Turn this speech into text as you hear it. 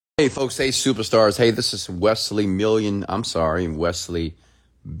Hey folks, hey superstars, hey, this is Wesley Billion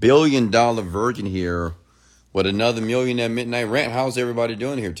Dollar Virgin here with another Millionaire Midnight rant. How's everybody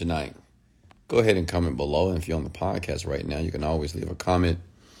doing here tonight? Go ahead and comment below. And if you're on the podcast right now, you can always leave a comment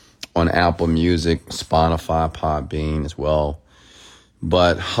on Apple Music, Spotify, Podbean as well.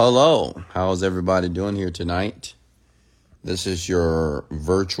 But hello, how's everybody doing here tonight? This is your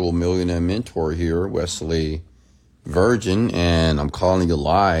virtual millionaire mentor here, Wesley Virgin, and I'm calling you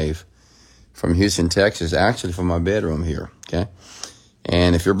live from Houston, Texas, actually from my bedroom here, okay?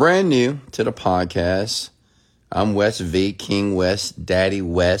 And if you're brand new to the podcast, I'm Wes V, King West, Daddy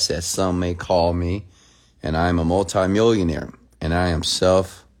West, as some may call me, and I'm a multimillionaire, and I am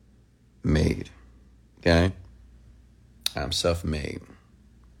self-made, okay? I'm self-made.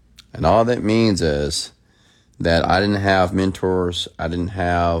 And all that means is that I didn't have mentors, I didn't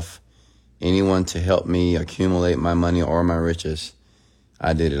have anyone to help me accumulate my money or my riches.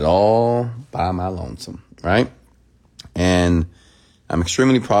 I did it all by my lonesome, right? And I'm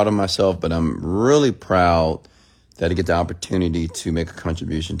extremely proud of myself, but I'm really proud that I get the opportunity to make a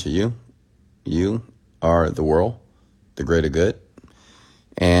contribution to you. You are the world, the greater good.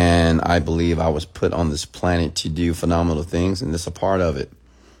 And I believe I was put on this planet to do phenomenal things, and this is a part of it.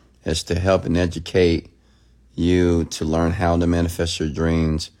 It's to help and educate you to learn how to manifest your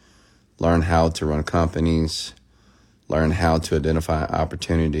dreams, learn how to run companies, learn how to identify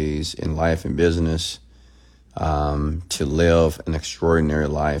opportunities in life and business, to live an extraordinary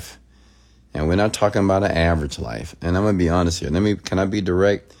life. And we're not talking about an average life. And I'm going to be honest here. Can I be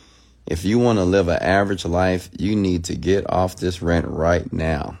direct? If you want to live an average life, you need to get off this rant right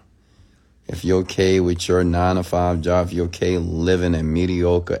now. If you're okay with your 9-to-5 job, if you're okay living a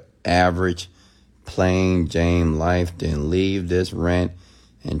mediocre, average, plain Jane life, then leave this rant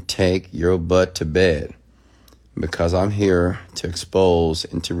and take your butt to bed, because I'm here to expose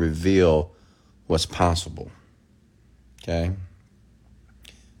and to reveal what's possible. Okay?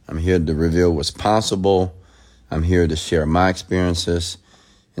 I'm here to reveal what's possible. I'm here to share my experiences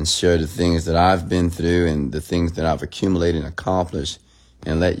and share the things that I've been through and the things that I've accumulated and accomplished,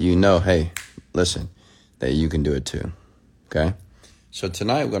 and let you know, hey, listen, that you can do it too. Okay? So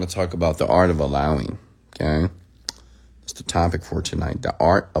tonight we're going to talk about the art of allowing. Okay? That's the topic for tonight, the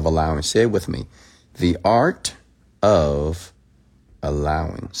art of allowing. Say it with me. The art of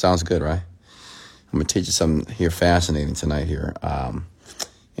allowing. Sounds good, right? I'm going to teach you something here fascinating tonight here.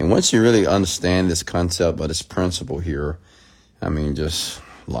 And once you really understand this concept, but this principle here, I mean, just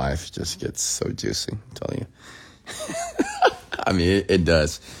life just gets so juicy, I'm telling you. I mean, it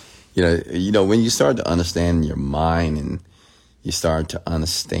does. You know, when you start to understand your mind and you start to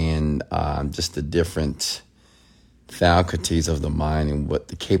understand just the different faculties of the mind and what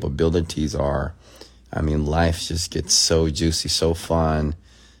the capabilities are, I mean, life just gets so juicy, so fun,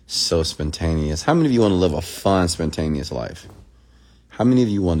 so spontaneous. How many of you want to live a fun, spontaneous life? How many of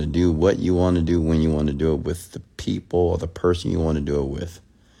you want to do what you want to do when you want to do it with the people or the person you want to do it with?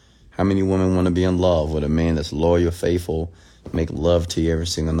 How many women want to be in love with a man that's loyal, faithful, make love to you every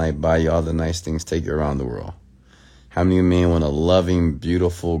single night, buy you all the nice things, take you around the world? How many men want a loving,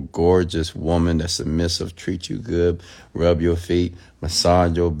 beautiful, gorgeous woman that's submissive, treat you good, rub your feet,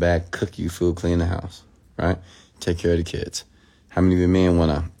 massage your back, cook you food, clean the house, right? Take care of the kids. How many of you men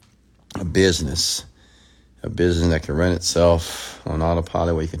want a business that can run itself on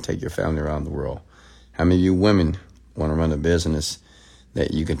autopilot where you can take your family around the world? How many of you women want to run a business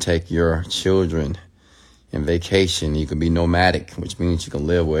that you can take your children in vacation? You can be nomadic, which means you can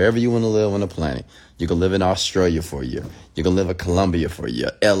live wherever you want to live on the planet. You can live in Australia for a year. You can live in Colombia for a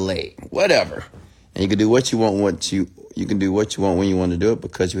year, LA, whatever. And you can do what you want, you can do what you want when you want to do it,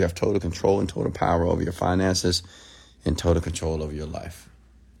 because you have total control and total power over your finances and total control over your life.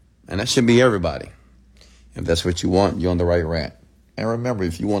 And that should be everybody. If that's what you want, you're on the right rant. And remember,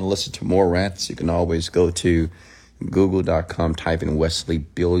 if you want to listen to more rants, you can always go to google.com, type in Wesley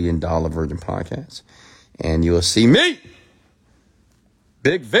Billion Dollar Virgin Podcast, and you'll see me,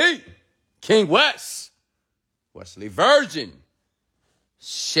 Big V, King West, Wesley Virgin,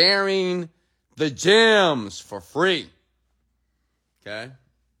 sharing the gems for free. Okay?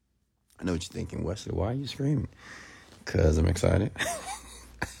 I know what you're thinking, Wesley, why are you screaming? Because I'm excited.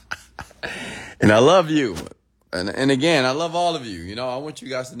 And I love you. And again, I love all of you. You know, I want you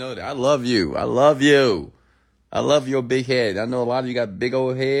guys to know that I love you. I love you. I love your big head. I know a lot of you got big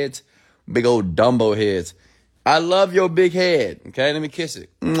old heads, big old Dumbo heads. I love your big head. Okay, let me kiss it.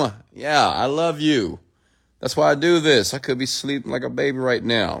 Mwah. Yeah, I love you. That's why I do this. I could be sleeping like a baby right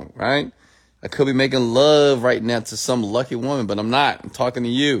now, right? I could be making love right now to some lucky woman, but I'm not. I'm talking to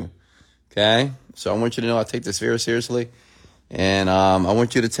you. Okay? So I want you to know I take this very seriously. And I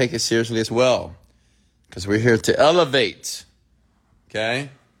want you to take it seriously as well, because we're here to elevate. Okay?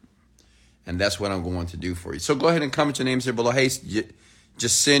 And that's what I'm going to do for you. So go ahead and comment your names here below. Hey,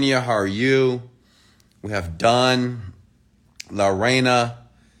 Jacinia, how are you? We have Dunn, Lorena,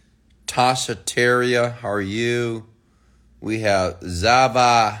 Tasha Teria, how are you? We have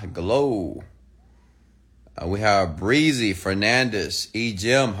Zava Glow. We have Breezy Fernandez. E.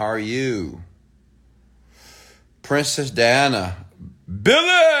 Jim, how are you? Princess Diana.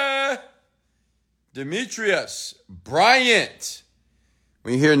 Billy! Demetrius. Bryant.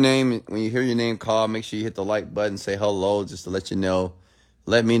 When you hear your name called, make sure you hit the like button, say hello, just to let you know.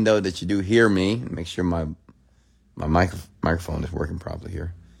 Let me know that you do hear me. Make sure my microphone is working properly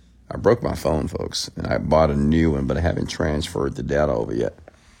here. I broke my phone, folks, and I bought a new one, but I haven't transferred the data over yet.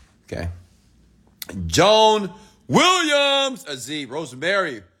 Okay. Joan Williams, Aziz,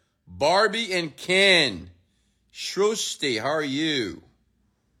 Rosemary, Barbie and Ken, Shrusti, how are you?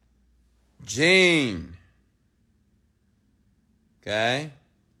 Jane. Okay.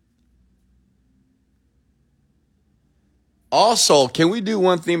 Also, can we do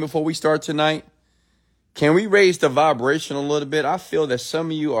one thing before we start tonight? Can we raise the vibration a little bit? I feel that some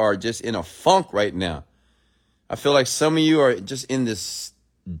of you are just in a funk right now. I feel like some of you are just in this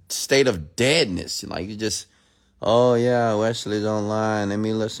state of deadness. Like you just, oh yeah, Wesley's online. Let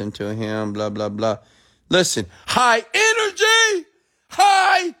me listen to him, blah, blah, blah. Listen, high energy,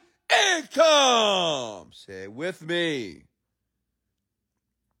 high income. Say it with me.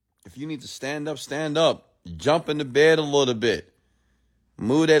 If you need to stand up, stand up. Jump in the bed a little bit.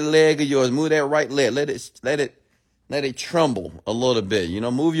 Move that leg of yours. Move that right leg. Let it tremble a little bit.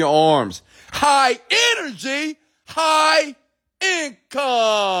 Move your arms. High energy, high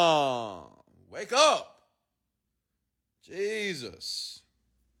income. Wake up. Jesus.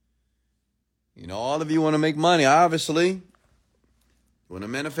 All of you want to make money, obviously. You want to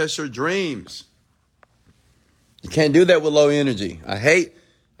manifest your dreams. You can't do that with low energy.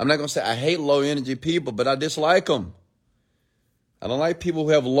 I'm not going to say I hate low energy people, but I dislike them. I don't like people who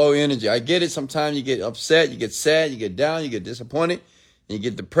have low energy. I get it. Sometimes you get upset, you get sad, you get down, you get disappointed, and you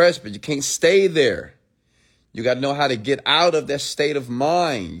get depressed, but you can't stay there. You got to know how to get out of that state of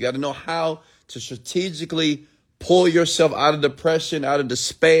mind. You got to know how to strategically pull yourself out of depression, out of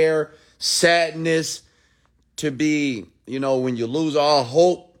despair, sadness, to be, when you lose all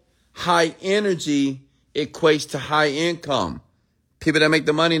hope. High energy equates to high income. People that make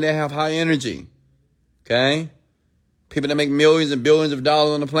the money, they have high energy. Okay? People that make millions and billions of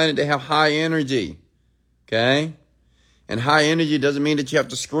dollars on the planet, they have high energy. Okay? And high energy doesn't mean that you have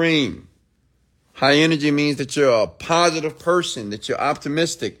to scream. High energy means that you're a positive person, that you're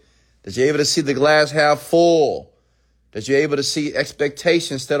optimistic, that you're able to see the glass half full, that you're able to see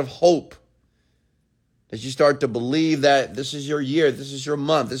expectation instead of hope, that you start to believe that this is your year, this is your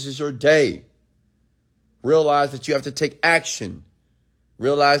month, this is your day. Realize that you have to take action.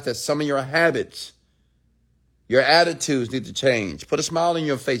 Realize that some of your habits, your attitudes need to change. Put a smile on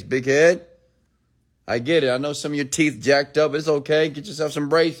your face, big head. I get it. I know some of your teeth jacked up. It's okay. Get yourself some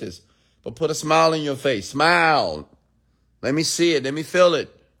braces. But put a smile on your face. Smile. Let me see it. Let me feel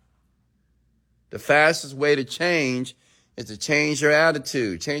it. The fastest way to change is to change your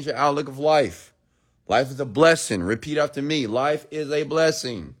attitude. Change your outlook of life. Life is a blessing. Repeat after me. Life is a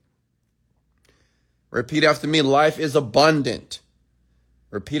blessing. Repeat after me. Life is abundant.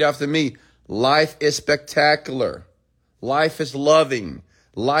 Repeat after me. Life is spectacular. Life is loving.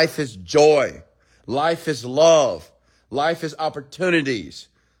 Life is joy. Life is love. Life is opportunities.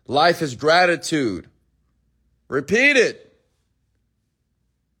 Life is gratitude. Repeat it.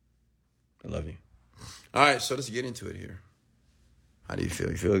 I love you. All right, so let's get into it here. How do you feel?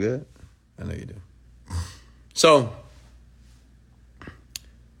 You feel good? I know you do. So,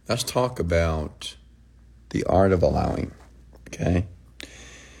 let's talk about the art of allowing, okay?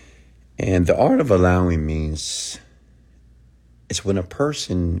 And the art of allowing means it's when a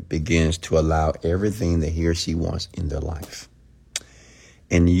person begins to allow everything that he or she wants in their life.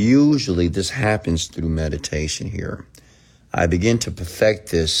 And usually this happens through meditation here. I begin to perfect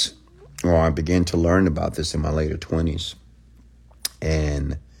this, or I began to learn about this in my later 20s.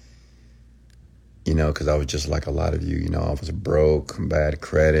 And, because I was just like a lot of you, I was broke, bad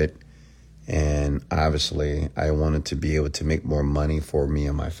credit. And obviously, I wanted to be able to make more money for me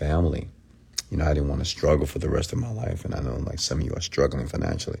and my family. I didn't want to struggle for the rest of my life. And I know like some of you are struggling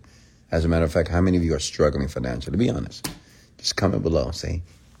financially. As a matter of fact, how many of you are struggling financially? Be honest. Just comment below and say,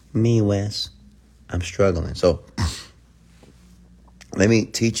 me, Wes, I'm struggling. So let me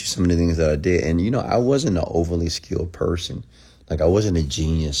teach you some of the things that I did. And, I wasn't an overly skilled person. Like I wasn't a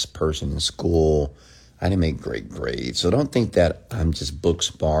genius person in school. I didn't make great grades. So don't think that I'm just book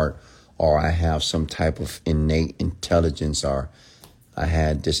smart or I have some type of innate intelligence or I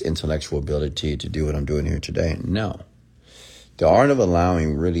had this intellectual ability to do what I'm doing here today. No. The art of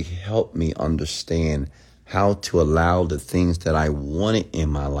allowing really helped me understand how to allow the things that I wanted in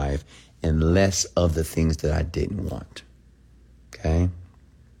my life and less of the things that I didn't want. Okay?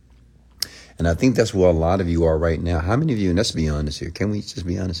 And I think that's where a lot of you are right now. How many of you, and let's be honest here, can we just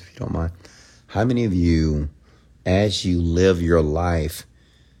be honest if you don't mind? How many of you, as you live your life,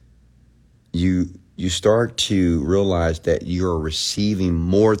 you start to realize that you're receiving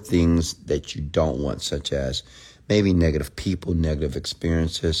more things that you don't want, such as maybe negative people, negative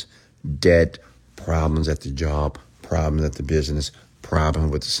experiences, debt, problems at the job, problems at the business,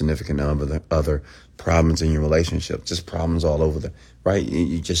 problems with the significant other, problems in your relationship, just problems all over right?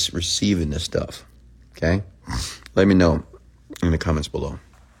 You're just receiving this stuff, okay? Let me know in the comments below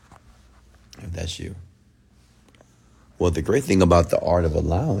if that's you. Well, the great thing about the art of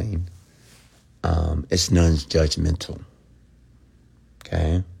allowing, it's non-judgmental,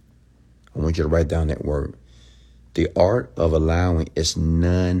 okay? I want you to write down that word. The art of allowing is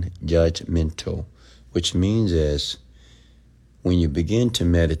non-judgmental, which means is when you begin to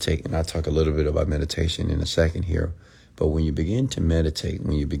meditate, and I'll talk a little bit about meditation in a second here, but when you begin to meditate,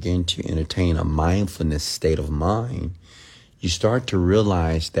 when you begin to entertain a mindfulness state of mind, you start to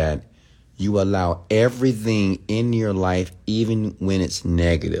realize that you allow everything in your life, even when it's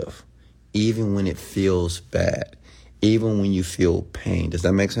negative, even when it feels bad, even when you feel pain. Does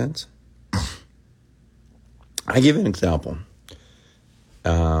that make sense? I give you an example.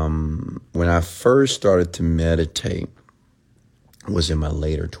 When I first started to meditate, I was in my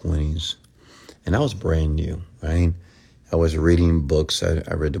later 20s, and I was brand new, right? I was reading books.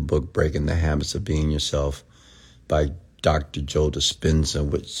 I read the book Breaking the Habits of Being Yourself by Dr. Joe Dispenza,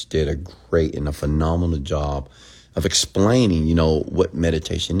 which did a great and a phenomenal job of explaining, what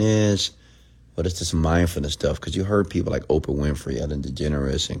meditation is, what is this mindfulness stuff. Because you heard people like Oprah Winfrey, Ellen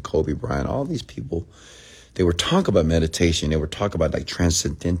DeGeneres, and Kobe Bryant, all these people, they were talking about meditation. They were talking about like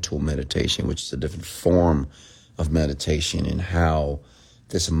transcendental meditation, which is a different form of meditation, and how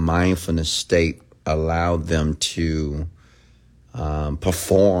this mindfulness state allowed them to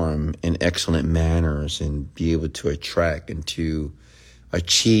perform in excellent manners and be able to attract and to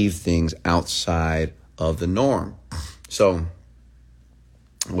achieve things outside of the norm. So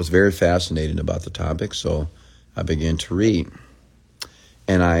I was very fascinated about the topic, so I began to read.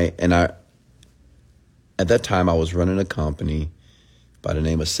 And I at that time I was running a company by the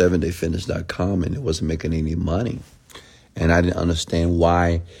name of 7dayfitness.com, and it wasn't making any money. And I didn't understand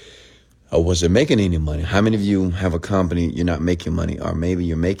why I wasn't making any money. How many of you have a company, you're not making money, or maybe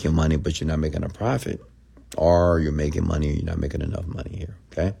you're making money, but you're not making a profit, or you're making money, you're not making enough money here,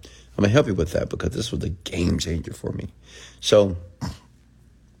 okay? I'm going to help you with that because this was a game changer for me. So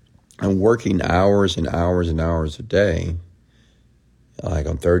I'm working hours and hours and hours a day. Like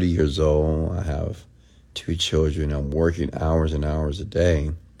I'm 30 years old. I have 2 children. I'm working hours and hours a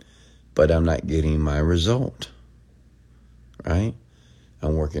day, but I'm not getting my result, right?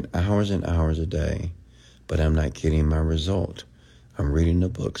 I'm working hours and hours a day, but I'm not getting my result. I'm reading the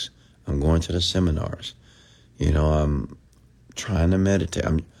books. I'm going to the seminars. I'm trying to meditate.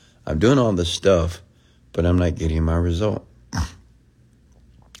 I'm doing all this stuff, but I'm not getting my result.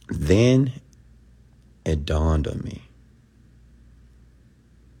 Then it dawned on me.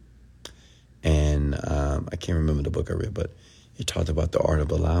 And I can't remember the book I read, but it talked about the art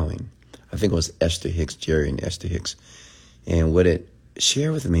of allowing. I think it was Esther Hicks, Jerry and Esther Hicks. And what it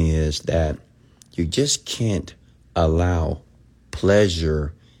shared with me is that you just can't allow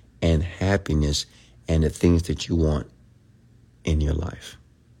pleasure and happiness and the things that you want in your life.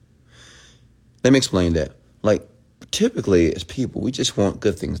 Let me explain that. Like, typically as people, we just want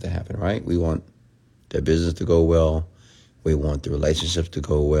good things to happen, right? We want the business to go well. We want the relationships to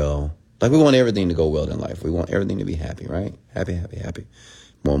go well. Like, we want everything to go well in life. We want everything to be happy, right? Happy, happy, happy.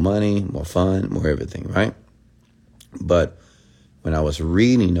 More money, more fun, more everything, right? But when I was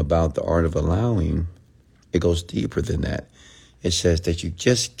reading about the art of allowing, it goes deeper than that. It says that you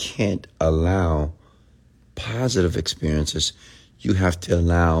just can't allow positive experiences. You have to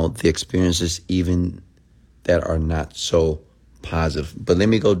allow the experiences even that are not so positive. But let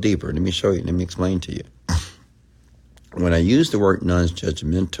me go deeper. Let me show you. Let me explain to you. When I use the word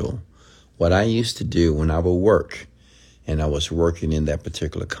non-judgmental, what I used to do when I would work, and I was working in that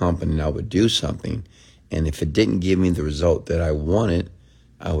particular company, and I would do something, and if it didn't give me the result that I wanted,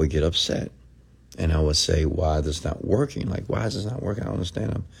 I would get upset. And I would say, why is this not working? Like, why is this not working? I don't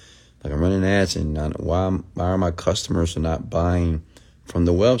understand. I'm running ads, and why are my customers not buying from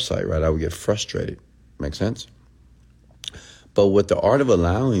the website, right? I would get frustrated, Make sense? But what the art of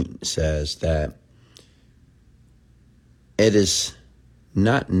allowing says that it is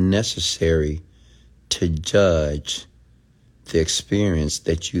not necessary to judge the experience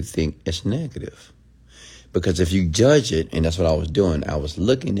that you think is negative. Because if you judge it, and that's what I was doing, I was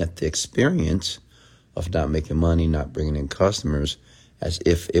looking at the experience of not making money, not bringing in customers, as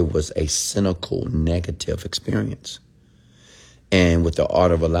if it was a cynical, negative experience. And what the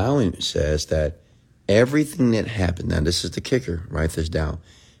art of allowing says that everything that happens, now this is the kicker, write this down.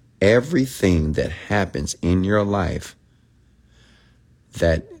 Everything that happens in your life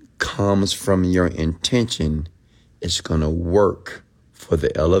that comes from your intention is going to work for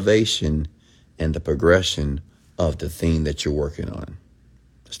the elevation and the progression of the thing that you're working on.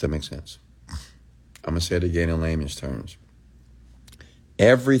 Does that make sense? I'm going to say it again in layman's terms.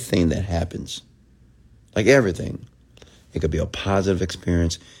 Everything that happens, like everything, it could be a positive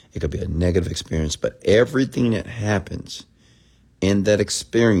experience, it could be a negative experience, but everything that happens in that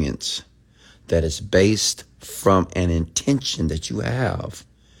experience that is based from an intention that you have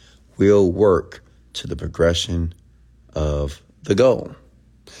will work to the progression of the goal.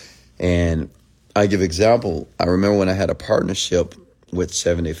 And I give example. I remember when I had a partnership with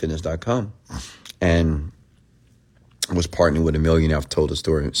 7dayfitness.com and was partnering with a millionaire. I've told the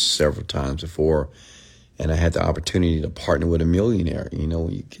story several times before. And I had the opportunity to partner with a millionaire. You know,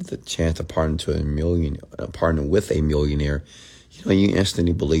 when you get the chance to partner with a millionaire, you know, you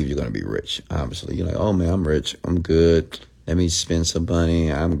instantly believe you're going to be rich. Obviously, you're like, oh man, I'm rich. I'm good. Let me spend some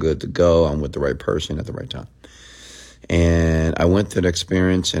money. I'm good to go. I'm with the right person at the right time. And I went through the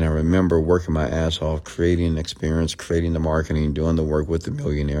experience, and I remember working my ass off, creating an experience, creating the marketing, doing the work with the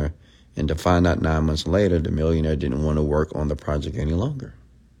millionaire. And to find out 9 months later, the millionaire didn't want to work on the project any longer.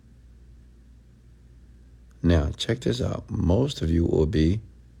 Now, check this out. Most of you will be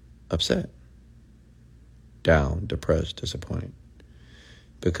upset, down, depressed, disappointed,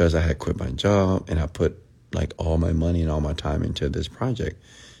 because I had quit my job and I put like all my money and all my time into this project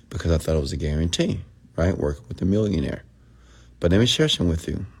because I thought it was a guarantee, right? Working with a millionaire. But let me share some with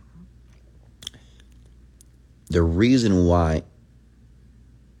you. The reason why,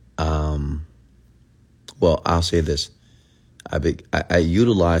 I'll say this. I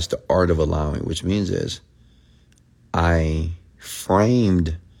utilize the art of allowing, which means is I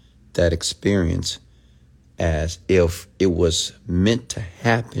framed that experience as if it was meant to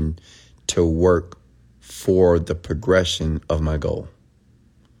happen to work for the progression of my goal.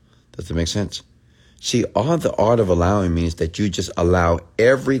 Does that make sense? See, all the art of allowing means that you just allow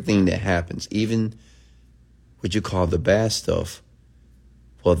everything that happens, even what you call the bad stuff.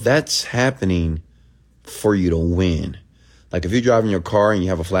 Well, that's happening for you to win. Like if you're driving your car and you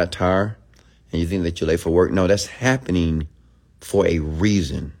have a flat tire and you think that you're late for work, no, that's happening for a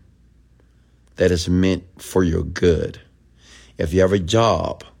reason that is meant for your good. If you have a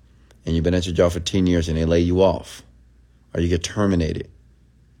job and you've been at your job for 10 years and they lay you off or you get terminated,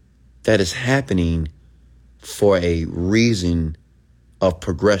 that is happening for a reason of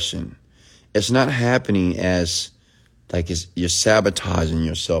progression. It's not happening as like you're sabotaging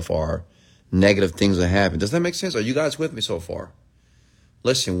yourself or negative things that happen. Does that make sense? Are you guys with me so far?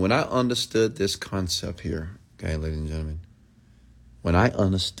 Listen, when I understood this concept here, okay, ladies and gentlemen, when I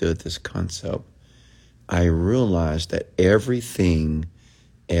understood this concept, I realized that everything,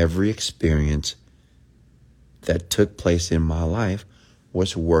 every experience that took place in my life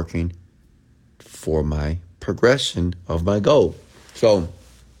was working for my progression of my goal. So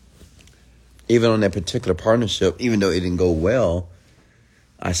even on that particular partnership, even though it didn't go well,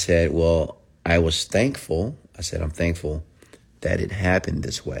 I said, well, I was thankful. I said, I'm thankful that it happened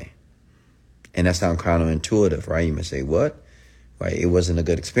this way. And that sounds counterintuitive, right? You may say, what? Right? It wasn't a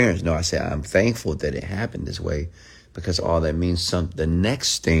good experience. No, I said, I'm thankful that it happened this way because all that means the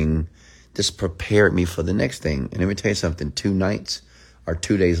next thing, this prepared me for the next thing. And let me tell you something, 2 nights or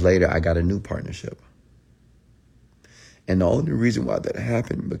 2 days later, I got a new partnership. And the only reason why that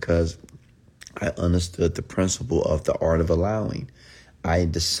happened because I understood the principle of the art of allowing. I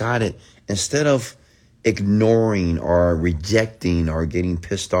decided instead of ignoring or rejecting or getting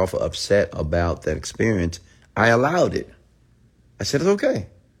pissed off or upset about that experience, I allowed it. I said, it's okay.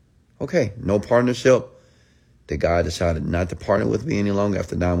 Okay, no partnership. The guy decided not to partner with me any longer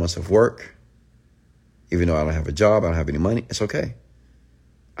after 9 months of work. Even though I don't have a job, I don't have any money, it's okay.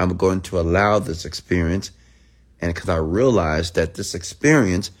 I'm going to allow this experience. And because I realized that this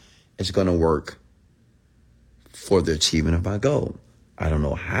experience is going to work for the achievement of my goal. I don't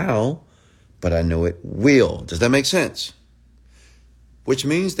know how, but I know it will. Does that make sense? Which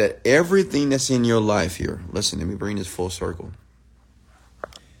means that everything that's in your life here, listen, let me bring this full circle.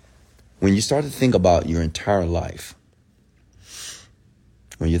 When you start to think about your entire life,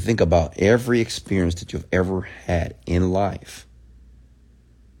 when you think about every experience that you've ever had in life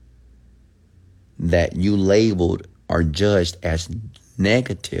that you labeled or judged as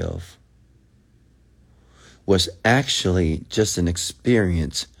negative was actually just an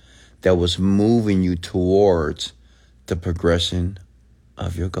experience that was moving you towards the progression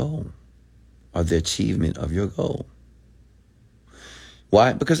of your goal or the achievement of your goal.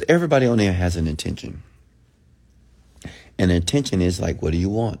 Why? Because everybody on there has an intention. And the intention is like, what do you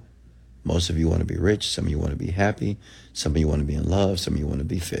want? Most of you want to be rich. Some of you want to be happy. Some of you want to be in love. Some of you want to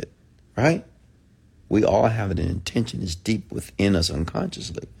be fit. Right? We all have an intention. It's deep within us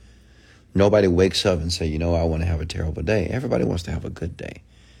unconsciously. Nobody wakes up and say, you know, I want to have a terrible day. Everybody wants to have a good day.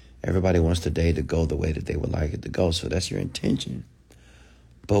 Everybody wants the day to go the way that they would like it to go. So that's your intention.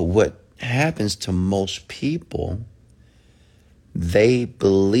 But what happens to most people, they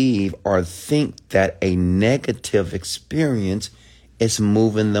believe or think that a negative experience is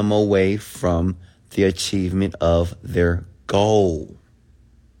moving them away from the achievement of their goal.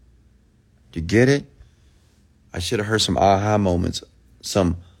 You get it? I should have heard some aha moments.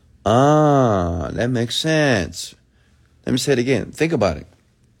 That makes sense. Let me say it again. Think about it.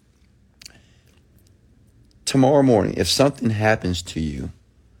 Tomorrow morning, if something happens to you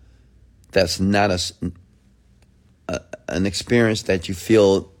that's not an experience that you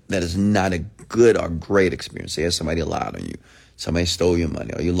feel that is not a good or great experience. Say somebody lied on you, somebody stole your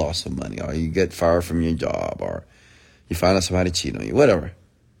money, or you lost some money, or you get fired from your job, or you find out somebody cheated on you, whatever.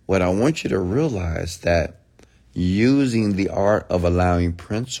 What I want you to realize that using the art of allowing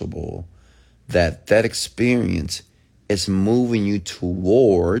principle, that experience is moving you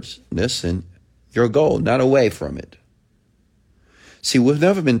towards, listen, your goal, not away from it. See, we've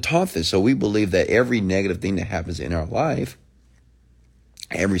never been taught this, so we believe that every negative thing that happens in our life,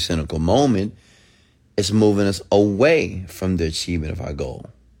 every cynical moment, is moving us away from the achievement of our goal.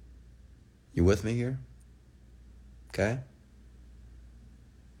 You with me here? Okay?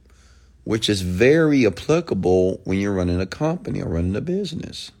 Which is very applicable when you're running a company or running a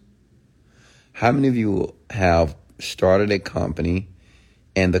business. How many of you have started a company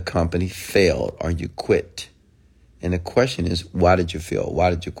and the company failed or you quit? And the question is, why did you fail?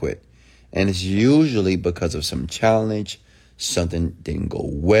 Why did you quit? And it's usually because of some challenge, something didn't go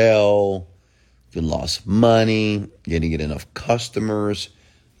well, you lost money, you didn't get enough customers,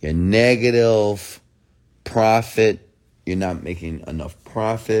 you're negative, profit, you're not making enough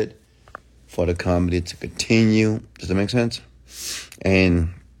profit for the company to continue. Does that make sense?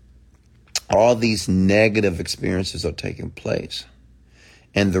 And all these negative experiences are taking place.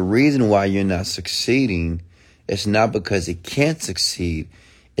 And the reason why you're not succeeding is not because it can't succeed.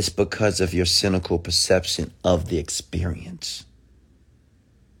 It's because of your cynical perception of the experience.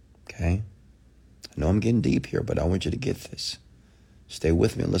 Okay? I know I'm getting deep here, but I want you to get this. Stay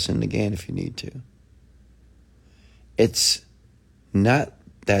with me and listen again if you need to. It's not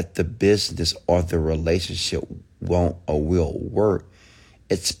that the business or the relationship won't or will work.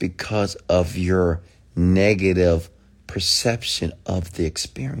 It's because of your negative perception of the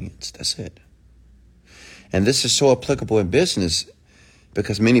experience. That's it. And this is so applicable in business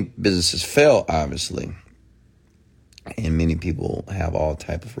because many businesses fail, obviously. And many people have all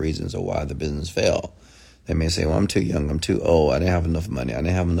type of reasons of why the business failed. They may say, well, I'm too young, I'm too old, I didn't have enough money, I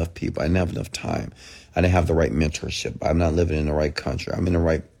didn't have enough people, I didn't have enough time, I didn't have the right mentorship, I'm not living in the right country, I'm in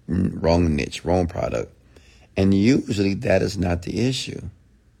the wrong niche, wrong product. And usually that is not the issue.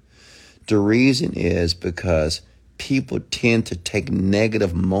 The reason is because people tend to take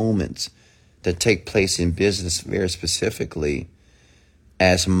negative moments that take place in business very specifically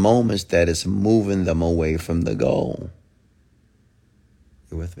as moments that is moving them away from the goal.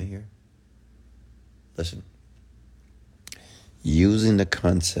 You with me here? Listen. Using the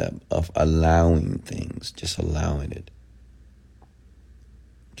concept of allowing things, just allowing it.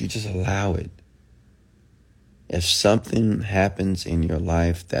 You just allow it. If something happens in your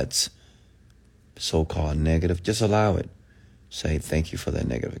life that's so-called negative, just allow it. Say, thank you for that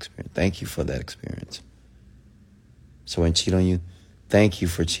negative experience. Thank you for that experience. Someone cheat on you, thank you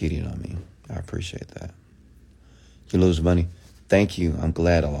for cheating on me. I appreciate that. You lose money, thank you. I'm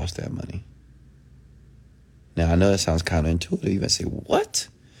glad I lost that money. Now, I know that sounds counterintuitive. You might say, what?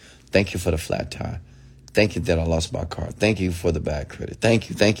 Thank you for the flat tire. Thank you that I lost my car. Thank you for the bad credit. Thank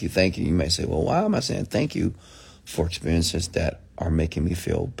you, thank you, thank you. You may say, well, why am I saying thank you for experiences that are making me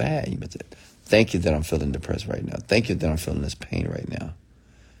feel bad? You might say, thank you that I'm feeling depressed right now. Thank you that I'm feeling this pain right now.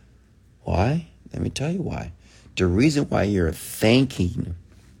 Why? Let me tell you why. The reason why you're thanking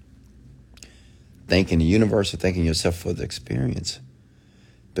the universe or thanking yourself for the experience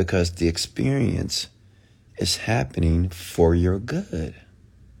because the experience is happening for your good.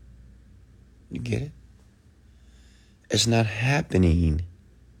 You get it? It's not happening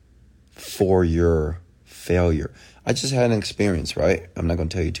for your failure. I just had an experience, right? I'm not going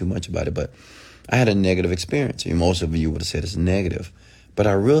to tell you too much about it, but I had a negative experience. Most of you would have said it's negative. But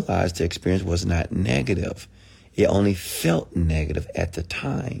I realized the experience was not negative. It only felt negative at the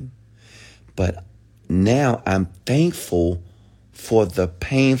time. But now I'm thankful for the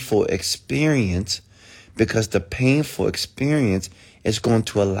painful experience, because the painful experience is going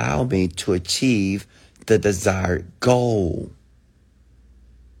to allow me to achieve the desired goal.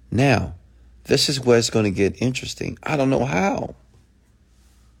 Now, this is where it's going to get interesting. I don't know how.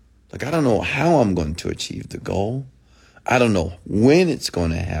 I don't know how I'm going to achieve the goal. I don't know when it's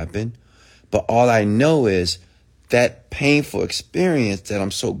going to happen. But all I know is that painful experience that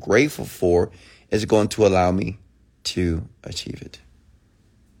I'm so grateful for is going to allow me to achieve it.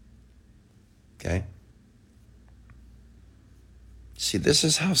 Okay? See, this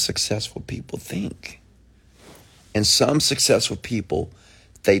is how successful people think. And some successful people,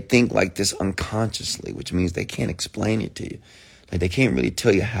 they think like this unconsciously, which means they can't explain it to you. Like, they can't really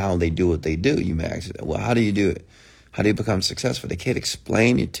tell you how they do what they do. You may ask, well, how do you do it? How do you become successful? They can't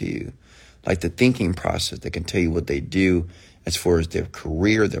explain it to you. Like the thinking process, they can tell you what they do as far as their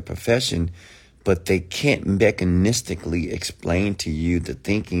career, their profession, but they can't mechanistically explain to you the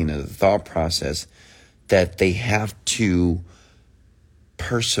thinking and the thought process that they have to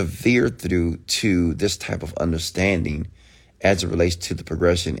persevere through to this type of understanding as it relates to the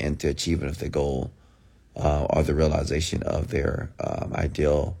progression and the achievement of their goal, or the realization of their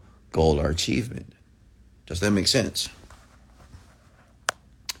ideal goal or achievement. Does that make sense?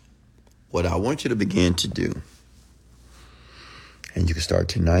 What I want you to begin to do, and you can start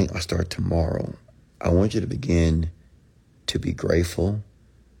tonight or start tomorrow, I want you to begin to be grateful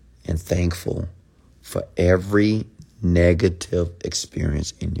and thankful for every negative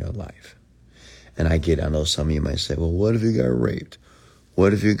experience in your life. And I know some of you might say, well, what if you got raped?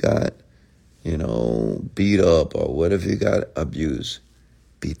 What if you got, beat up? Or what if you got abused?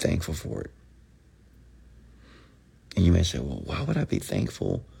 Be thankful for it. And you may say, well, why would I be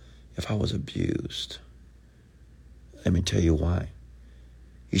thankful if I was abused? Let me tell you why.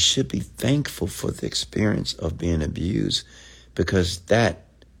 You should be thankful for the experience of being abused, because that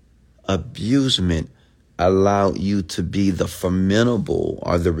abusement allowed you to be the formidable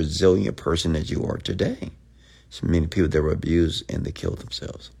or the resilient person that you are today. So many people that were abused and they killed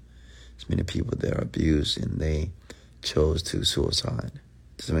themselves. So many people that are abused and they chose to suicide.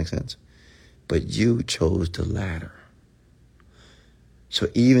 Does that make sense? But you chose the latter. So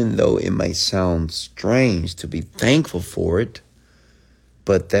even though it might sound strange to be thankful for it,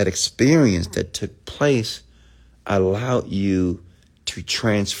 but that experience that took place allowed you to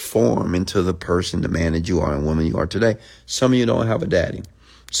transform into the person, the man that you are and woman you are today. Some of you don't have a daddy.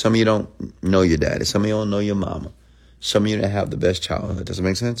 Some of you don't know your daddy. Some of you don't know your mama. Some of you don't have the best childhood. Does it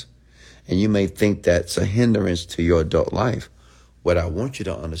make sense? And you may think that's a hindrance to your adult life. What I want you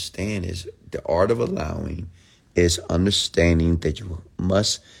to understand is the art of allowing is understanding that you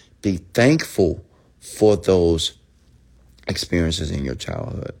must be thankful for those experiences in your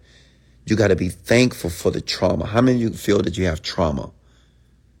childhood. You got to be thankful for the trauma. How many of you feel that you have trauma?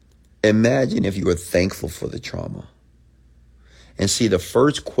 Imagine if you were thankful for the trauma. And see, the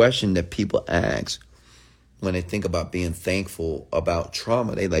first question that people ask when they think about being thankful about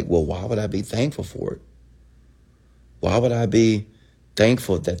trauma, they like, well, why would I be thankful for it? Why would I be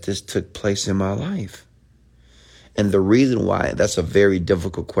thankful that this took place in my life? And the reason why that's a very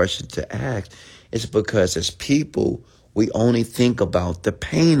difficult question to ask is because as people, we only think about the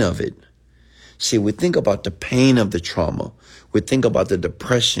pain of it. See, we think about the pain of the trauma. We think about the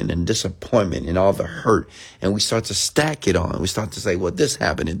depression and disappointment and all the hurt. And we start to stack it on. We start to say, well, this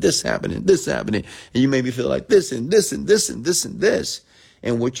happened and this happened and this happened. And you maybe feel like this and this and this and this and this.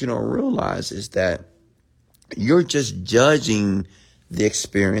 And what you don't realize is that you're just judging the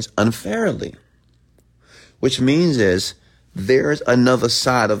experience unfairly. Which means is there's another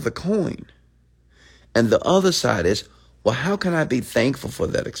side of the coin. And the other side is, well, how can I be thankful for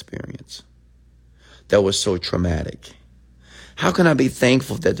that experience that was so traumatic? How can I be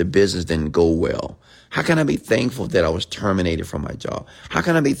thankful that the business didn't go well? How can I be thankful that I was terminated from my job? How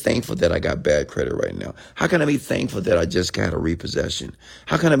can I be thankful that I got bad credit right now? How can I be thankful that I just got a repossession?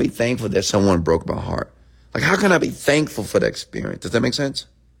 How can I be thankful that someone broke my heart? Like, how can I be thankful for the experience? Does that make sense?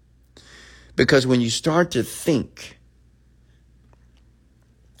 Because when you start to think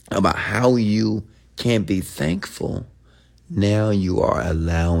about how you can be thankful, now you are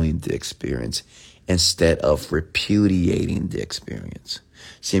allowing the experience instead of repudiating the experience.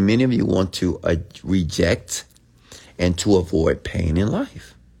 See, many of you want to reject and to avoid pain in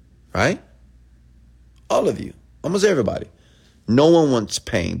life, right? All of you, almost everybody. No one wants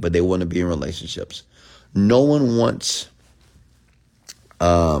pain, but they want to be in relationships. No one wants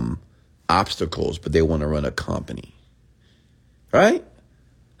obstacles, but they want to run a company, right?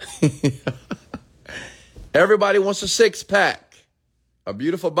 Everybody wants a six-pack, a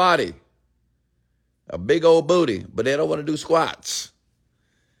beautiful body, a big old booty, but they don't want to do squats.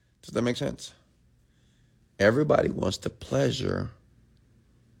 Does that make sense? Everybody wants the pleasure,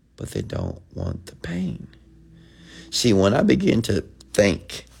 but they don't want the pain. See, when I begin to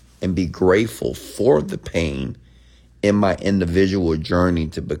think and be grateful for the pain in my individual journey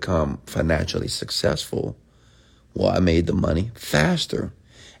to become financially successful, well, I made the money faster.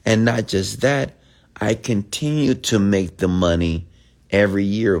 And not just that, I continue to make the money every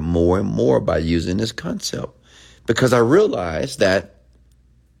year more and more by using this concept. Because I realized that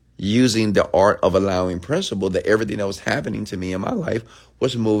using the art of allowing principle, that everything that was happening to me in my life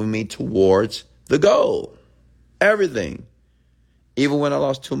was moving me towards the goal. Everything. Even when I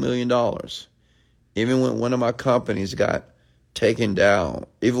lost $2 million. Even when one of my companies got taken down.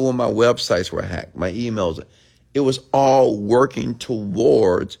 Even when my websites were hacked, my emails. It was all working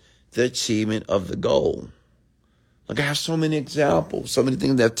towards the achievement of the goal. Like, I have so many examples, so many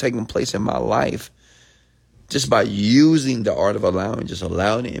things that have taken place in my life just by using the art of allowing, just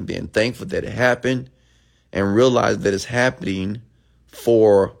allowing it and being thankful that it happened and realize that it's happening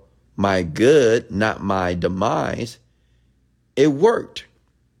for my good, not my demise. It worked.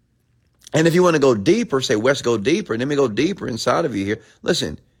 And if you want to go deeper, say, Wes, go deeper. Let me go deeper inside of you here.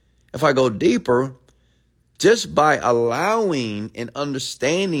 Listen, if I go deeper, just by allowing and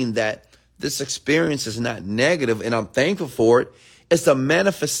understanding that this experience is not negative and I'm thankful for it, it's a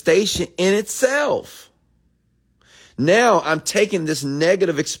manifestation in itself. Now I'm taking this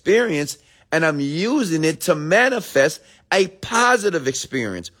negative experience and I'm using it to manifest a positive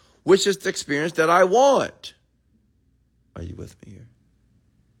experience, which is the experience that I want. Are you with me here?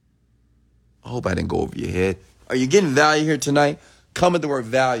 I hope I didn't go over your head. Are you getting value here tonight? Come with the word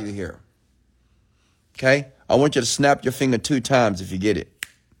value here. Okay? I want you to snap your finger 2 times if you get it.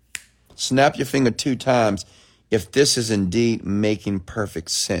 Snap your finger 2 times if this is indeed making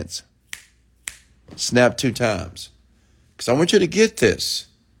perfect sense. Snap 2 times. Because I want you to get this.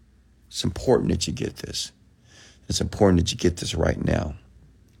 It's important that you get this. It's important that you get this right now.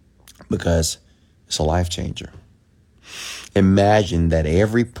 Because it's a life changer. Imagine that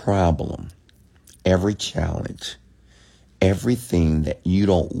every problem, every challenge, everything that you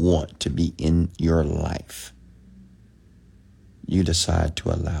don't want to be in your life, you decide to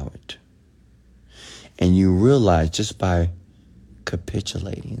allow it. And you realize just by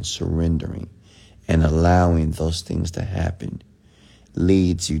capitulating, surrendering, and allowing those things to happen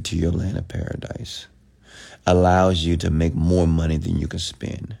leads you to your land of paradise, allows you to make more money than you can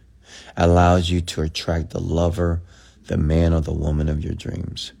spend, allows you to attract the lover, the man or the woman of your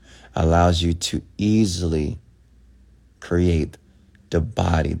dreams, allows you to easily create the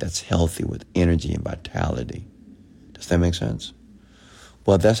body that's healthy with energy and vitality. Does that make sense?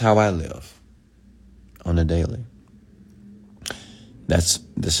 Well, that's how I live on a daily. This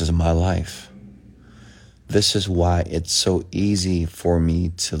is my life. This is why it's so easy for me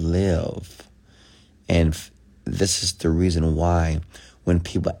to live. And this is the reason why when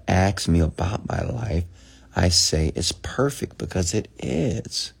people ask me about my life, I say it's perfect because it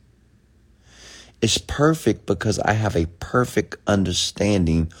is. It's perfect because I have a perfect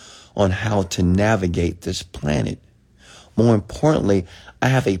understanding on how to navigate this planet. More importantly, I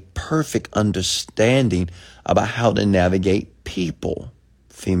have a perfect understanding about how to navigate people,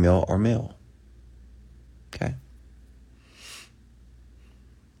 female or male. Okay?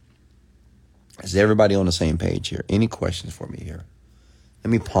 Is everybody on the same page here? Any questions for me here?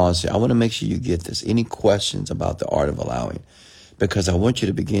 Let me pause here. I want to make sure you get this. Any questions about the art of allowing? Because I want you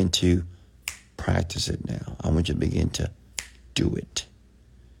to begin to practice it now. I want you to begin to do it.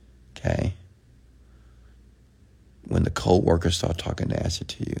 Okay? When the co-workers start talking nasty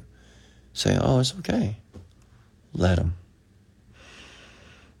to you, say, oh, it's okay. Let them.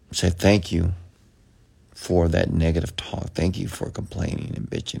 Say thank you for that negative talk. Thank you for complaining and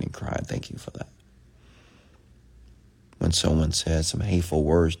bitching and crying. Thank you for that. When someone says some hateful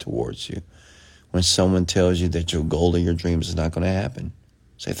words towards you, when someone tells you that your goal or your dreams is not going to happen,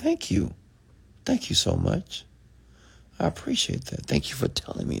 say thank you. Thank you so much. I appreciate that. Thank you for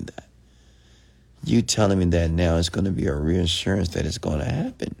telling me that. You telling me that now is going to be a reassurance that it's going to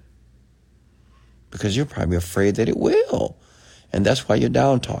happen. Because you're probably afraid that it will. And that's why you're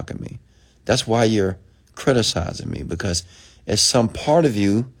down talking me. That's why you're criticizing me, because it's some part of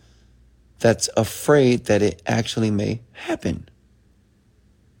you that's afraid that it actually may happen.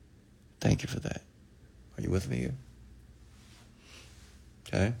 Thank you for that. Are you with me here?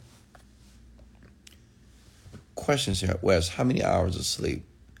 Okay. Questions here. Wes, how many hours of sleep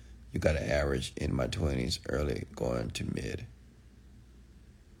you got to average in my 20s, early going to mid?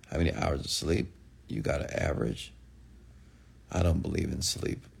 How many hours of sleep you got to average? I don't believe in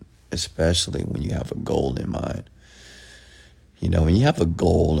sleep, especially when you have a goal in mind. You know, when you have a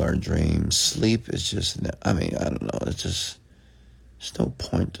goal or a dream, sleep is just, I don't know. There's no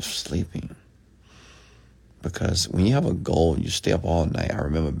point of sleeping. Because when you have a goal, you stay up all night. I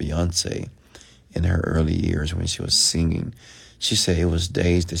remember Beyonce in her early years when she was singing. She said it was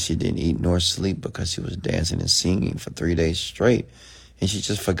days that she didn't eat nor sleep because she was dancing and singing for 3 days straight. And she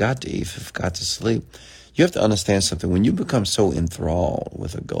just forgot to eat, forgot to sleep. You have to understand something. When you become so enthralled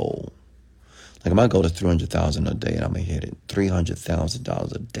with a goal, like my goal is $300,000 a day, and I'm going to hit it.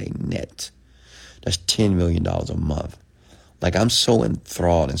 $300,000 a day net. That's $10 million a month. Like, I'm so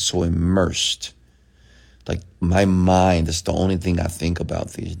enthralled and so immersed. Like, my mind is the only thing I think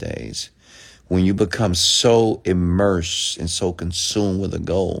about these days. When you become so immersed and so consumed with a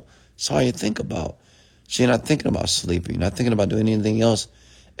goal, it's all you think about. So you're not thinking about sleeping. You're not thinking about doing anything else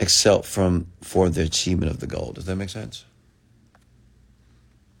except for the achievement of the goal. Does that make sense?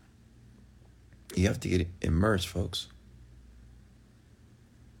 You have to get immersed, folks.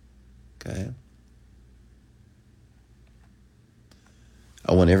 Okay?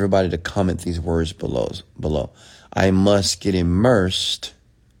 I want everybody to comment these words below. I must get immersed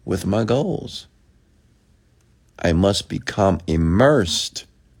with my goals. I must become immersed.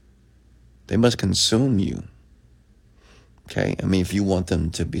 They must consume you. Okay? I mean, if you want them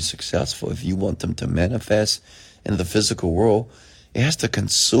to be successful, if you want them to manifest in the physical world, it has to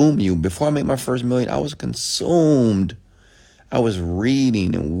consume you. Before I made my first million, I was consumed. I was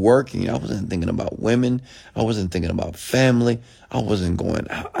reading and working. I wasn't thinking about women. I wasn't thinking about family. I wasn't going,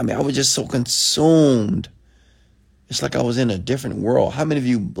 I was just so consumed. It's like I was in a different world. How many of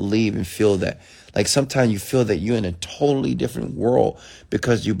you believe and feel that? Like sometimes you feel that you're in a totally different world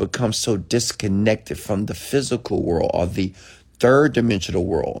because you become so disconnected from the physical world or the third dimensional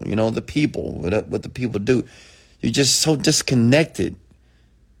world. You know, the people, what the people do. You're just so disconnected.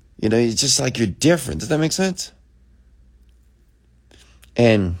 You know, it's just like you're different. Does that make sense?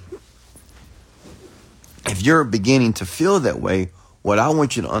 And if you're beginning to feel that way, what I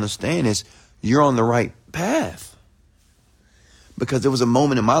want you to understand is you're on the right path. Because there was a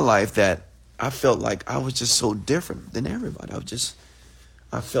moment in my life that I felt like I was just so different than everybody.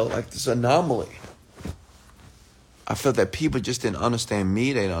 I felt like this anomaly. I felt that people just didn't understand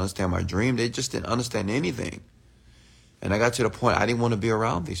me. They didn't understand my dream. They just didn't understand anything. And I got to the point I didn't want to be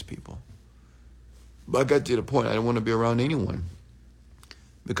around these people. But I got to the point I didn't want to be around anyone.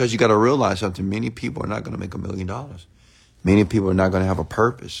 Because you got to realize something. Many people are not going to make $1 million. Many people are not going to have a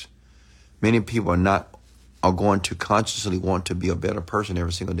purpose. Many people are going to consciously want to be a better person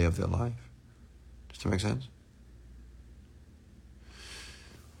every single day of their life. Does that make sense?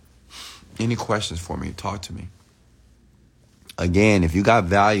 Any questions for me? Talk to me. Again, if you got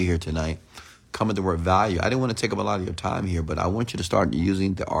value here tonight, come with the word value. I didn't want to take up a lot of your time here, but I want you to start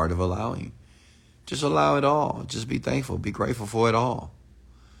using the art of allowing. Just allow it all. Just be thankful. Be grateful for it all.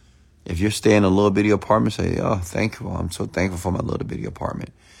 If you're staying in a little bitty apartment, say, oh, thankful. I'm so thankful for my little bitty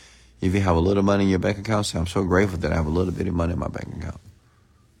apartment. If you have a little money in your bank account, say, I'm so grateful that I have a little bitty money in my bank account.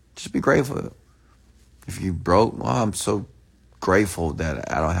 Just be grateful. If you broke, well, I'm so grateful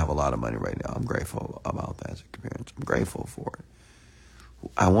that I don't have a lot of money right now. I'm grateful about that experience. I'm grateful for it.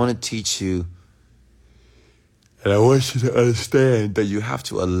 I want to teach you, and I want you to understand that you have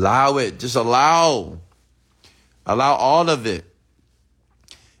to allow it. Just allow. Allow all of it.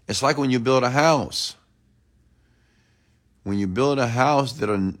 It's like when you build a house. When you build a house, there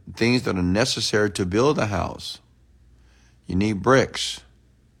are things that are necessary to build a house. You need bricks.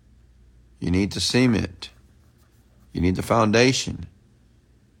 You need the cement. You need the foundation.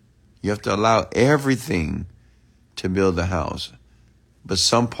 You have to allow everything to build the house. But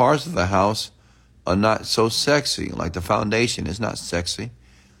some parts of the house are not so sexy. Like the foundation is not sexy.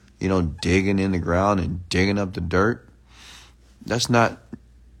 You know, digging in the ground and digging up the dirt. That's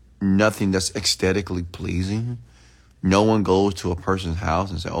nothing that's aesthetically pleasing. No one goes to a person's house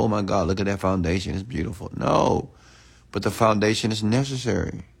and say, oh my God, look at that foundation. It's beautiful. No, but the foundation is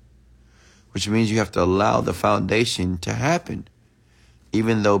necessary, which means you have to allow the foundation to happen,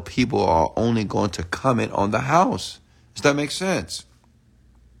 even though people are only going to comment on the house. Does that make sense?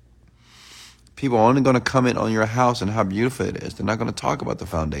 People are only going to comment on your house and how beautiful it is. They're not going to talk about the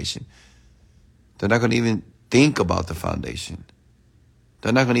foundation. They're not going to even think about the foundation.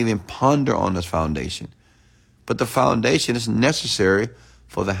 They're not going to even ponder on this foundation. But the foundation is necessary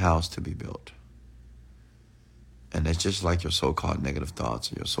for the house to be built. And it's just like your so-called negative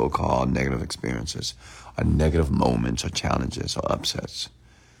thoughts, or your so-called negative experiences, or negative moments, or challenges, or upsets.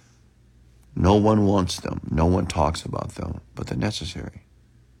 No one wants them. No one talks about them, but they're necessary.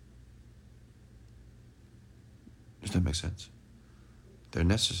 Does that make sense? They're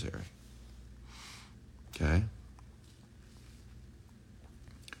necessary. Okay?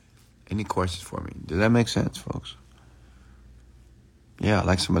 Any questions for me? Does that make sense, folks? Yeah,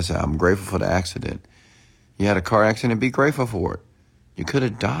 like somebody said, I'm grateful for the accident. You had a car accident, be grateful for it. You could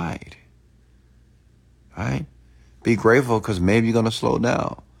have died. Right? Be grateful because maybe you're going to slow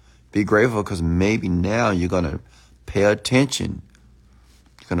down. Be grateful because maybe now you're going to pay attention.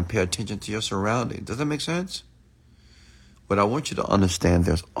 You're going to pay attention to your surroundings. Does that make sense? But I want you to understand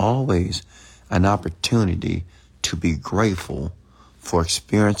there's always an opportunity to be grateful for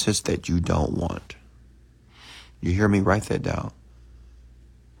experiences that you don't want. You hear me? Write that down.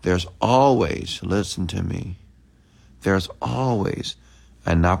 There's always, listen to me, there's always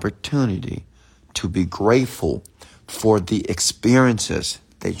an opportunity to be grateful for the experiences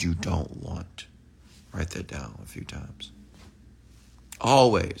that you don't want. Write that down a few times.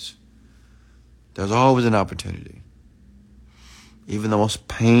 Always. There's always an opportunity. Even the most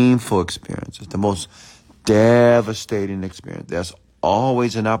painful experiences, the most devastating experience, there's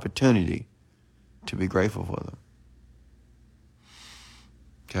always an opportunity to be grateful for them.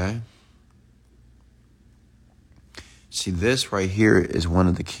 Okay? See, this right here is one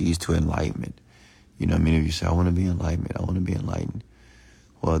of the keys to enlightenment. You know, many of you say, I want to be enlightened. I want to be enlightened.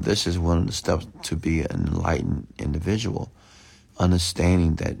 Well, this is one of the steps to be an enlightened individual.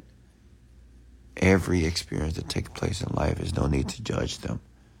 Understanding that every experience that takes place in life, is no need to judge them.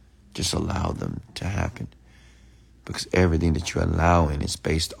 Just allow them to happen. Because everything that you're allowing is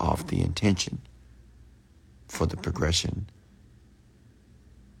based off the intention for the progression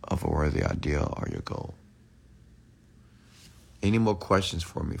of a worthy ideal or your goal. Any more questions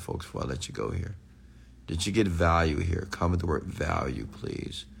for me, folks, before I let you go here? Did you get value here? Comment the word value,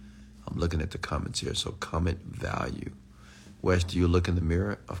 please. I'm looking at the comments here, so comment value. Wes, do you look in the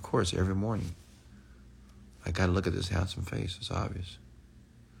mirror? Of course, every morning. I got to look at this handsome face. It's obvious.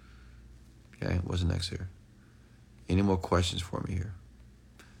 Okay, what's next here? Any more questions for me here?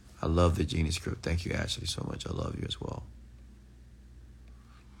 I love the Genie script. Thank you, Ashley, so much. I love you as well.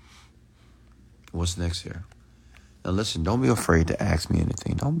 What's next here? Now listen, don't be afraid to ask me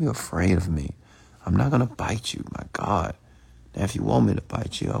anything. Don't be afraid of me. I'm not going to bite you, my God. Now, if you want me to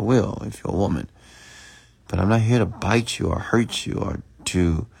bite you, I will, if you're a woman. But I'm not here to bite you or hurt you or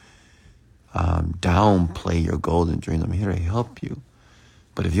to downplay your golden dreams. I'm here to help you.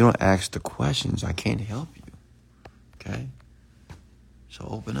 But if you don't ask the questions, I can't help you. Okay? So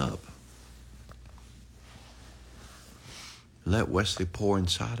open up. Let Wesley pour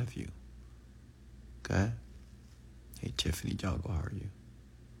inside of you. Okay? Hey, Tiffany Joggle, how are you?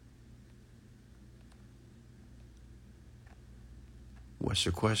 What's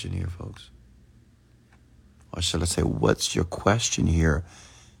your question here, folks? Or should I say, what's your question here,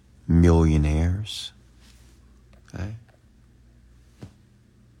 millionaires? Okay?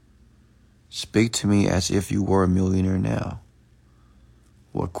 Speak to me as if you were a millionaire now.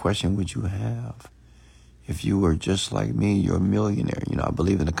 What question would you have? If you were just like me, you're a millionaire. You know, I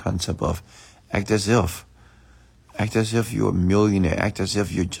believe in the concept of act as if. Act as if you're a millionaire. Act as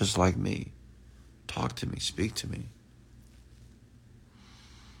if you're just like me. Talk to me. Speak to me.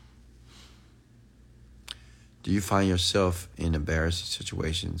 Do you find yourself in embarrassing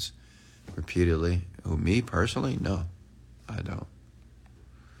situations repeatedly? Who, me personally? No, I don't.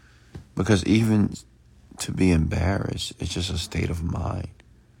 Because even to be embarrassed, it's just a state of mind,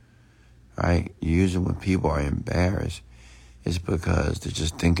 right? Usually when people are embarrassed, it's because they're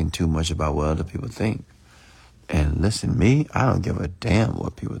just thinking too much about what other people think. And listen, me, I don't give a damn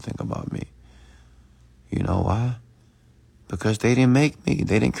what people think about me. You know why? Because they didn't make me.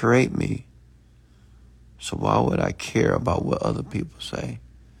 They didn't create me. So why would I care about what other people say?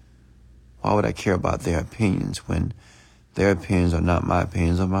 Why would I care about their opinions when their opinions are not my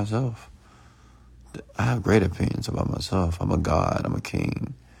opinions of myself? I have great opinions about myself. I'm a god. I'm a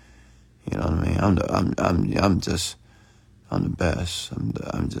king. You know what I mean? I'm the best.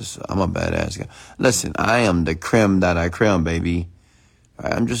 I'm a badass guy. Listen, I am the creme that I creme, baby.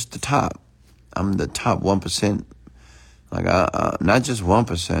 I'm just the top. I'm the top 1%. Like, not just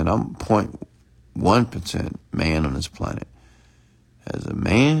 1%. I'm 0.1% man on this planet. As a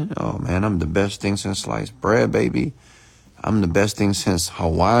man, oh man, I'm the best thing since sliced bread, baby. I'm the best thing since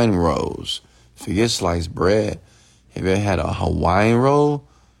Hawaiian rolls, Forget sliced bread. Have you ever had a Hawaiian roll?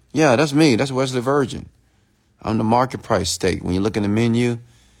 Yeah, that's me. That's Wesley Virgin. I'm the market price steak. When you look in the menu,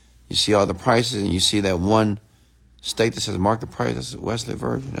 you see all the prices and you see that one steak that says market price. That's Wesley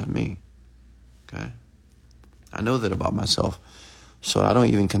Virgin. That's me. Okay? I know that about myself. So I don't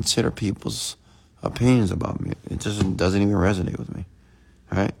even consider people's opinions about me. It just doesn't even resonate with me.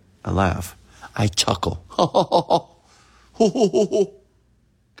 All right? I laugh. I chuckle.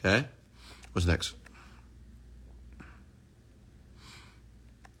 Okay? What's next?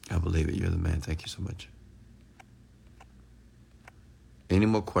 I believe it. You're the man. Thank you so much. Any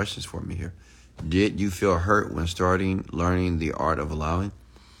more questions for me here? Did you feel hurt when starting learning the art of allowing?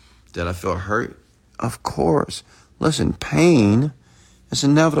 Did I feel hurt? Of course. Listen, pain is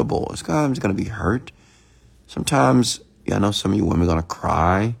inevitable. It's going to be hurt. Sometimes, I know some of you women are going to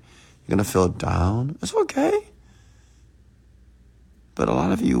cry. You're going to feel down. It's okay. But a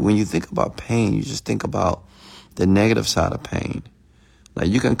lot of you, when you think about pain, you just think about the negative side of pain. Like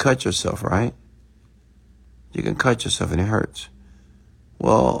you can cut yourself, right? You can cut yourself and it hurts.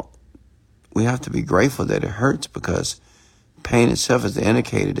 Well, we have to be grateful that it hurts because pain itself is the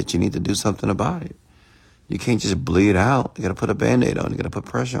indicator that you need to do something about it. You can't just bleed out. You got to put a Band-Aid on. You got to put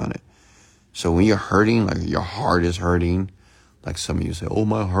pressure on it. So when you're hurting, like your heart is hurting, like some of you say, oh,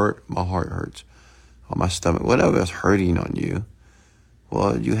 my heart hurts, or my stomach, whatever is hurting on you,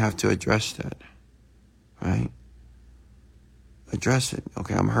 well, you have to address that, right? Address it.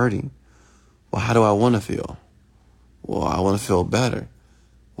 Okay, I'm hurting. Well, how do I want to feel? Well, I want to feel better.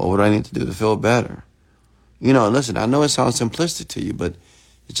 Well, what do I need to do to feel better? Listen, I know it sounds simplistic to you, but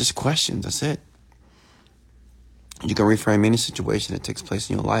it's just questions. That's it. You can reframe any situation that takes place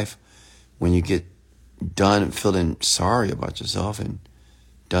in your life when you get done feeling sorry about yourself and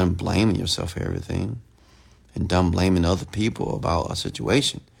done blaming yourself for everything and done blaming other people about a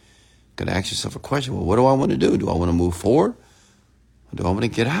situation. You can ask yourself a question. Well, what do I want to do? Do I want to move forward? Or do I want to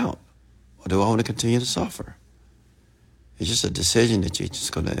get out? Or do I want to continue to suffer? It's just a decision that you're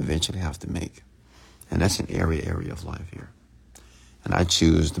just going to eventually have to make. And that's an area of life here. And I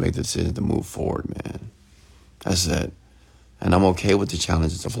choose to make the decision to move forward, man. That's it. And I'm okay with the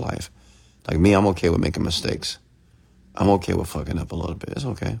challenges of life. Like me, I'm okay with making mistakes. I'm okay with fucking up a little bit. It's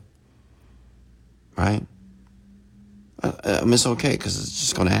okay. Right? It's okay because it's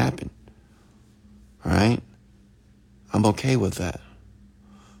just going to happen. All right? I'm okay with that.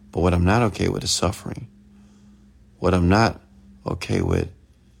 But what I'm not okay with is suffering. What I'm not okay with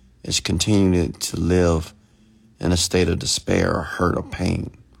is continuing to live in a state of despair or hurt or pain.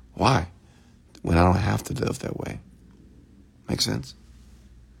 Why? When I don't have to live that way. Make sense?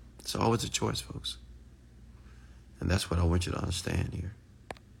 It's always a choice, folks. And that's what I want you to understand here.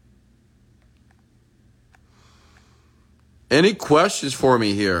 Any questions for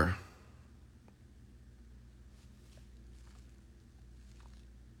me here?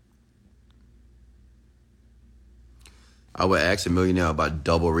 I would ask a millionaire about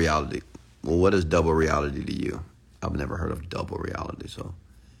double reality. Well, what is double reality to you? I've never heard of double reality, so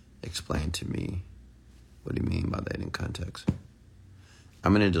explain to me what do you mean by that in context.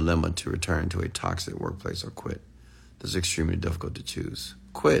 I'm in a dilemma to return to a toxic workplace or quit. This is extremely difficult to choose.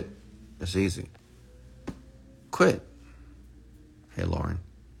 Quit. It's easy. Quit. Hey, Lauren.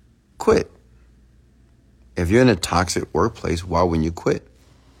 Quit. If you're in a toxic workplace, why wouldn't you quit?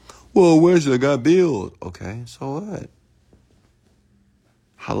 Well, Wesley, I got bills. Okay, so what?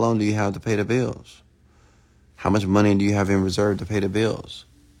 How long do you have to pay the bills? How much money do you have in reserve to pay the bills?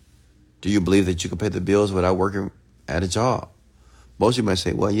 Do you believe that you can pay the bills without working at a job? Most of you might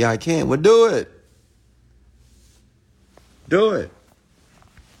say, well, yeah, I can. Well, do it. Do it.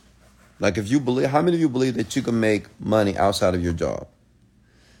 Like if you believe, how many of you believe that you can make money outside of your job?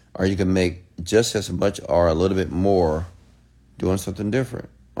 Or you can make just as much or a little bit more doing something different?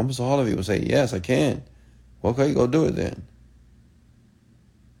 Almost all of you will say, yes, I can. Well, okay, go do it then.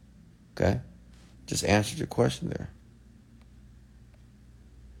 Okay? Just answered your question there.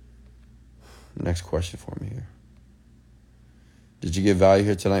 Next question for me here. Did you get value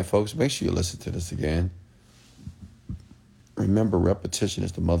here tonight, folks? Make sure you listen to this again. Remember, repetition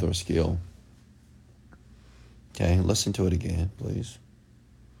is the mother of skill. Okay? Listen to it again, please.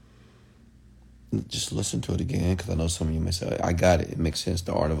 Just listen to it again, because I know some of you may say, I got it. It makes sense.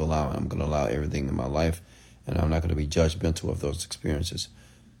 The art of allowing. I'm going to allow everything in my life, and I'm not going to be judgmental of those experiences.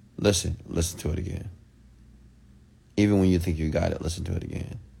 Listen to it again. Even when you think you got it, listen to it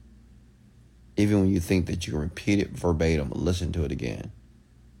again. Even when you think that you can repeat it verbatim, listen to it again.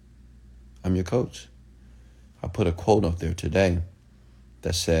 I'm your coach. I put a quote up there today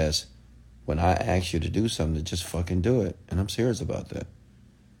that says, when I ask you to do something, just fucking do it. And I'm serious about that.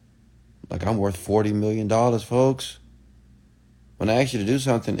 Like I'm worth $40 million, folks. When I ask you to do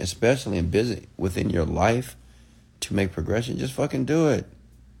something, especially in business, within your life, to make progression, just fucking do it.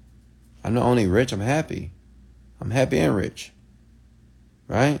 I'm not only rich, I'm happy. I'm happy and rich.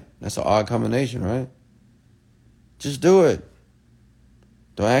 Right? That's an odd combination, right? Just do it.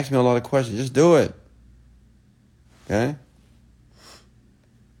 Don't ask me a lot of questions. Just do it. Okay?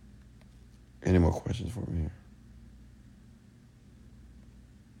 Any more questions for me here?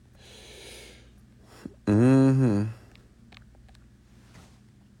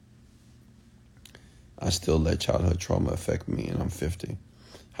 I still let childhood trauma affect me, and I'm 50.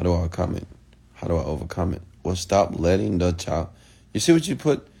 How do I overcome it? How do I overcome it? Well, stop letting the child... You see what you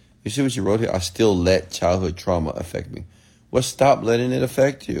put? You see what you wrote here? I still let childhood trauma affect me. Well, stop letting it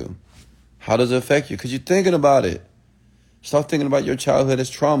affect you. How does it affect you? Because you're thinking about it. Stop thinking about your childhood as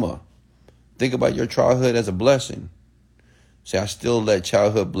trauma. Think about your childhood as a blessing. Say, I still let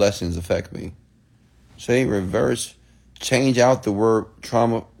childhood blessings affect me. Say, reverse, change out the word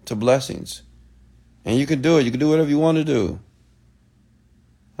trauma to blessings. And you can do it. You can do whatever you want to do.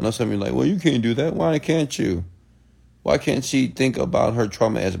 I know some of you are like, well, you can't do that. Why can't you? Why can't she think about her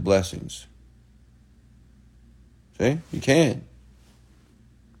trauma as blessings? See? You can.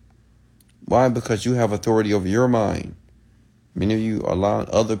 Why? Because you have authority over your mind. Many of you are allowing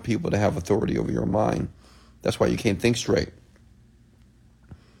other people to have authority over your mind. That's why you can't think straight.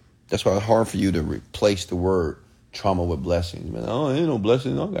 That's why it's hard for you to replace the word trauma with blessings. Man, oh, ain't no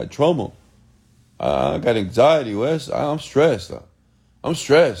blessings. I got trauma. I got anxiety, Wes. I'm stressed. I'm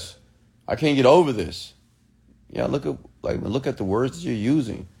stressed. I can't get over this. Yeah, look at the words that you're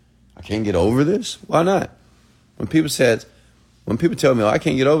using. I can't get over this? Why not? When people tell me, oh, I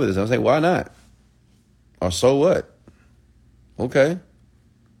can't get over this, I say, why not? Or so what? Okay.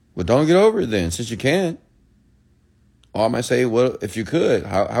 Well, don't get over it then, since you can. Or I might say, well, if you could,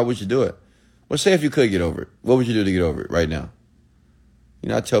 how would you do it? Well, say if you could get over it. What would you do to get over it right now? You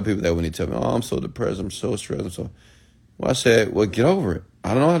know, I tell people that when they tell me, oh, I'm so depressed, I'm so stressed. Well, I said, well, get over it. I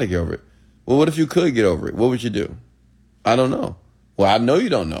don't know how to get over it. Well, what if you could get over it? What would you do? I don't know. Well, I know you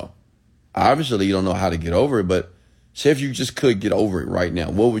don't know. Obviously, you don't know how to get over it, but say if you just could get over it right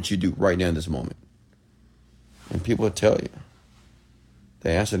now, what would you do right now in this moment? And people will tell you.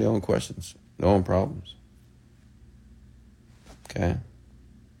 They answer their own questions, their own problems. Okay?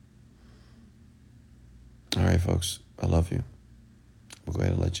 All right, folks. I love you. We'll go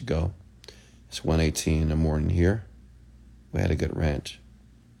ahead and let you go. It's 1:18 in the morning here. We had a good rant.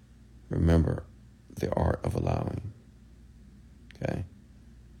 Remember the art of allowing. Okay?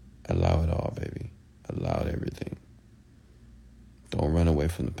 Allow it all, baby. Allow everything. Don't run away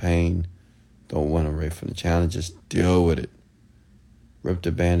from the pain. Don't run away from the challenges. Deal with it. Rip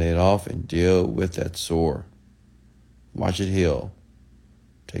the Band-Aid off and deal with that sore. Watch it heal.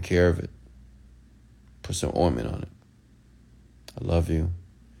 Take care of it. Put some ointment on it. I love you.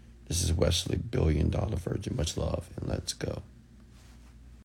 This is Wesley, $1 Billion Virgin. Much love, and let's go.